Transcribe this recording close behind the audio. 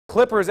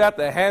Clippers at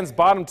the Hens,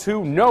 bottom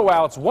 2, no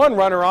outs, 1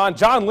 runner on.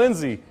 John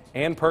Lindsey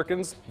and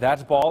Perkins,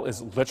 that ball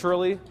is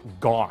literally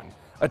gone.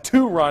 A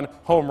 2-run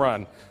home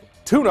run.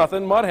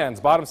 2-0 Mud Hens,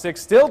 bottom 6,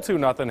 still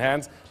 2-0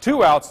 Hens.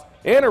 2 outs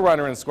and a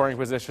runner in scoring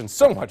position.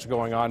 So much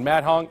going on.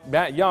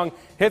 Matt Young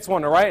hits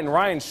one to right, and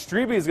Ryan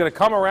Strebe is going to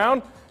come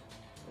around,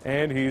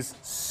 and he's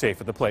safe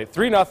at the plate.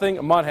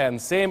 3-0 Mud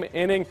Hens. Same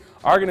inning,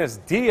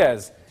 Argonis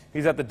Diaz.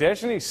 He's at the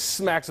dish, and he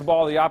smacks the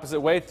ball the opposite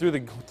way through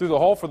the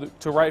hole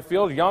to right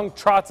field. Young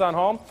trots on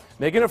home,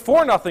 making it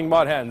 4-0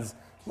 Mud Hens.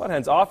 Mud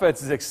Hens'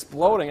 offense is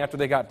exploding after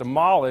they got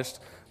demolished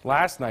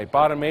last night.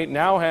 Bottom 8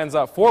 now Hens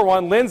up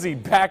 4-1. Lindsey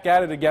back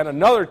at it again.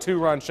 Another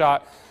 2-run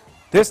shot,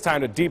 this time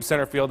to deep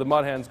center field. The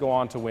Mud Hens go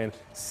on to win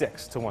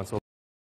 6-1. So